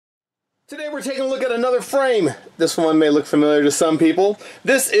Today we're taking a look at another frame. This one may look familiar to some people.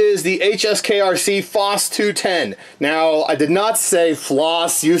 This is the HSKRC Foss 210. Now, I did not say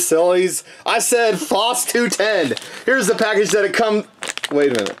floss, you sillies. I said Foss 210. Here's the package that it comes...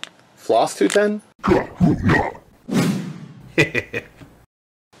 Wait a minute. Floss 210?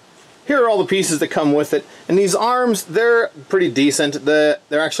 Here are all the pieces that come with it. And these arms, they're pretty decent. They're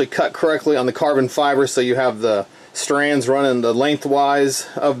actually cut correctly on the carbon fiber, so you have the strands running the lengthwise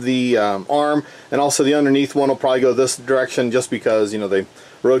of the arm, and also the underneath one will probably go this direction just because, you know, they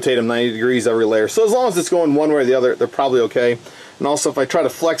rotate them 90 degrees every layer. So as long as it's going one way or the other, they're probably okay. And also if I try to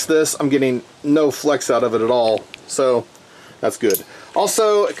flex this, I'm getting no flex out of it at all, so that's good.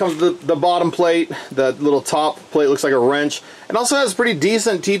 Also, it comes with the bottom plate. The little top plate looks like a wrench. It also has pretty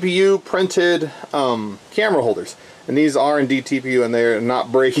decent TPU printed camera holders, and these are indeed TPU and they're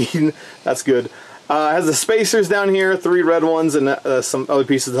not breaking. That's good. It has the spacers down here, 3 red ones, and some other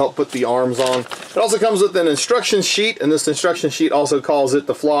pieces to help put the arms on. It also comes with an instruction sheet, and this instruction sheet also calls it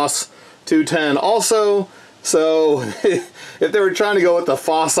the Floss 210 also. So if they were trying to go with the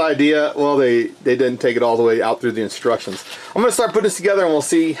Foss idea, well, they didn't take it all the way out through the instructions. I'm going to start putting this together and we'll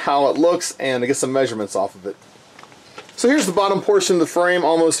see how it looks and get some measurements off of it. So here's the bottom portion of the frame,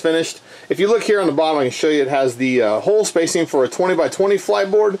 almost finished. If you look here on the bottom, I can show you it has the hole spacing for a 20 by 20 flight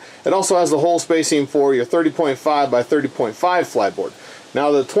board. It also has the hole spacing for your 30.5 by 30.5 flight board.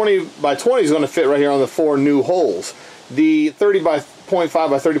 Now the 20 by 20 is going to fit right here on the 4 new holes. The 30 by 0.5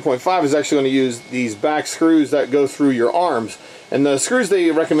 by 30.5 is actually going to use these back screws that go through your arms. And the screws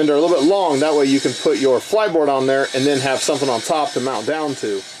they recommend are a little bit long, that way you can put your flight board on there and then have something on top to mount down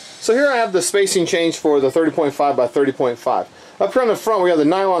to. So here I have the spacing change for the 30.5 by 30.5. Up here on the front we have the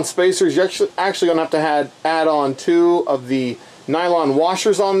nylon spacers. You're actually going to have to add on 2 of the nylon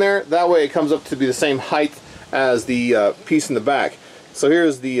washers on there. That way it comes up to be the same height as the piece in the back. So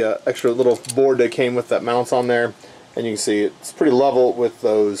here's the extra little board that came with that mounts on there. And you can see it's pretty level with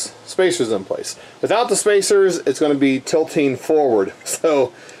those spacers in place. Without the spacers, it's going to be tilting forward.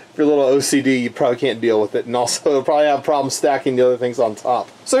 So if you're a little OCD, you probably can't deal with it, and also it'll probably have problems stacking the other things on top.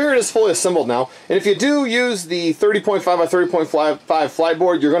 So here it is fully assembled now, and if you do use the 30.5 by 30.5 flight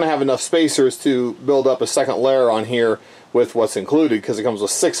board, you're going to have enough spacers to build up a second layer on here with what's included, because it comes with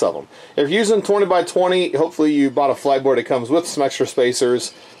 6 of them. If you're using 20 by 20, hopefully you bought a flight board that comes with some extra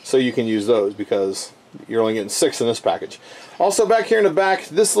spacers so you can use those, because you're only getting 6 in this package. Also back here in the back,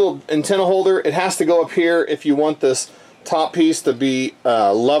 this little antenna holder, it has to go up here if you want this top piece to be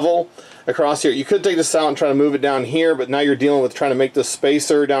level across here. You could take this out and try to move it down here, but now you're dealing with trying to make this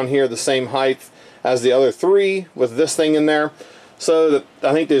spacer down here the same height as the other 3 with this thing in there. So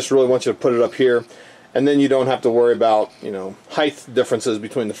I think they just really want you to put it up here, and then you don't have to worry about, you know, height differences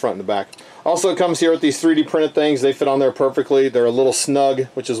between the front and the back. Also it comes here with these 3D printed things. They fit on there perfectly. They're a little snug,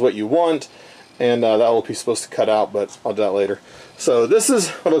 which is what you want. And that little piece is supposed to cut out, but I'll do that later. So this is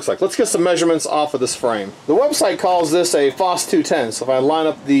what it looks like. Let's get some measurements off of this frame. The website calls this a Foss 210. So if I line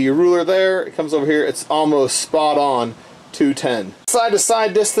up the ruler there, it comes over here, it's almost spot on 210. Side to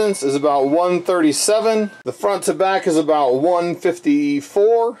side distance is about 137. The front to back is about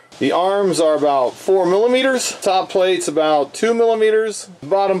 154. The arms are about 4 millimeters. Top plate's about 2 millimeters. The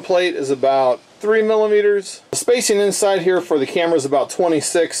bottom plate is about 3 millimeters. The spacing inside here for the camera is about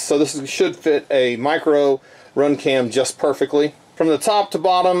 26, so this should fit a micro run cam just perfectly. From the top to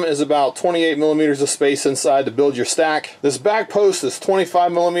bottom is about 28 millimeters of space inside to build your stack. This back post is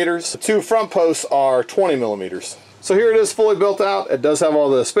 25 millimeters. The 2 front posts are 20 millimeters. So here it is fully built out. It does have all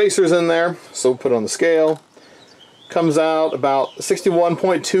the spacers in there, so we'll put it on the scale. Comes out about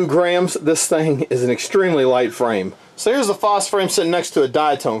 61.2 grams. This thing is an extremely light frame. So here's the Foss frame sitting next to a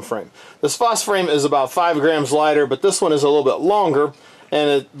diatone frame. This Foss frame is about 5 grams lighter, but this one is a little bit longer,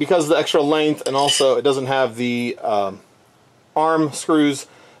 and because of the extra length, and also it doesn't have the arm screws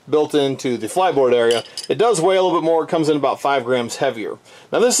built into the flyboard area, it does weigh a little bit more. It comes in about 5 grams heavier.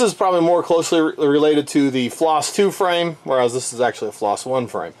 Now this is probably more closely related to the Floss 2 frame, whereas this is actually a Floss 1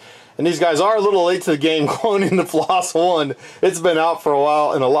 frame. And these guys are a little late to the game cloning the Floss 1. It's been out for a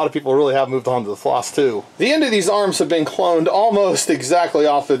while, and a lot of people really have moved on to the Floss 2. The end of these arms have been cloned almost exactly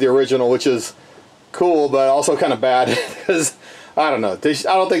off of the original, which is cool, but also kind of bad, because, I don't know, I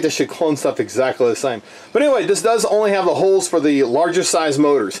don't think they should clone stuff exactly the same. But anyway, this does only have the holes for the larger size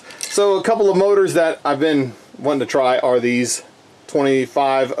motors. So a couple of motors that I've been wanting to try are these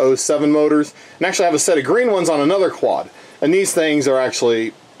 2507 motors. And actually I have a set of green ones on another quad. And these things are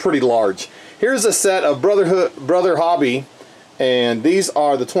actually pretty large. Here's a set of BrotherHobby, and these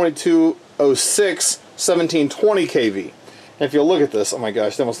are the 2206 1720 kV. And if you look at this, oh my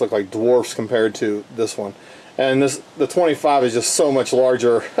gosh, they almost look like dwarfs compared to this one. And the 25 is just so much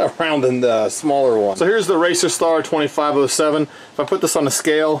larger around than the smaller one. So here's the Racer Star 2507. If I put this on a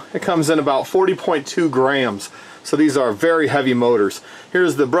scale, it comes in about 40.2 grams. So these are very heavy motors.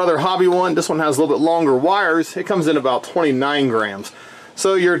 Here's the BrotherHobby one. This one has a little bit longer wires. It comes in about 29 grams.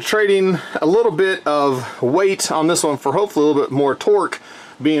 So you're trading a little bit of weight on this one for hopefully a little bit more torque,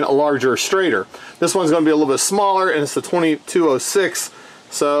 being a larger straighter. This one's going to be a little bit smaller, and it's the 2206.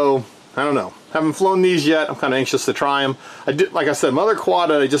 So I don't know. Haven't flown these yet. I'm kind of anxious to try them. Like I said, my other quad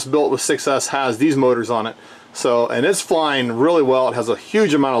that I just built with 6S has these motors on it. So, and it's flying really well. It has a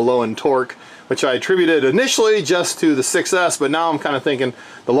huge amount of low-end torque, which I attributed initially just to the 6S, but now I'm kind of thinking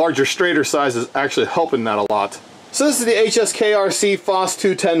the larger straighter size is actually helping that a lot. So this is the HSKRC Foss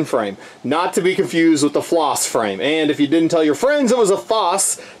 210 frame, not to be confused with the Floss frame. And if you didn't tell your friends it was a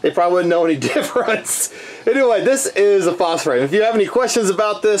Foss, they probably wouldn't know any difference. Anyway, this is a Foss frame. If you have any questions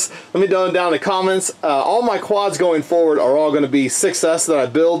about this, let me know down in the comments. All my quads going forward are all going to be 6S that I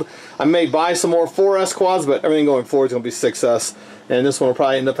build. I may buy some more 4S quads, but everything going forward is going to be 6S. And this one will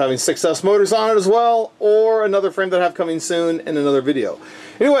probably end up having 6S motors on it as well, or another frame that I have coming soon in another video.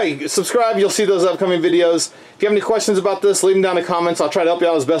 Anyway, subscribe, you'll see those upcoming videos. If you have any questions about this, leave them down in the comments. I'll try to help you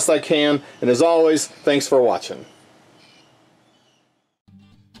out as best I can. And as always, thanks for watching.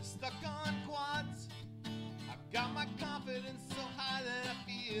 Stuck on quads. I've got my confidence so high that I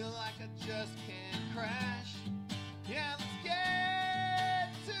feel like I just can't crash. Yeah, let's get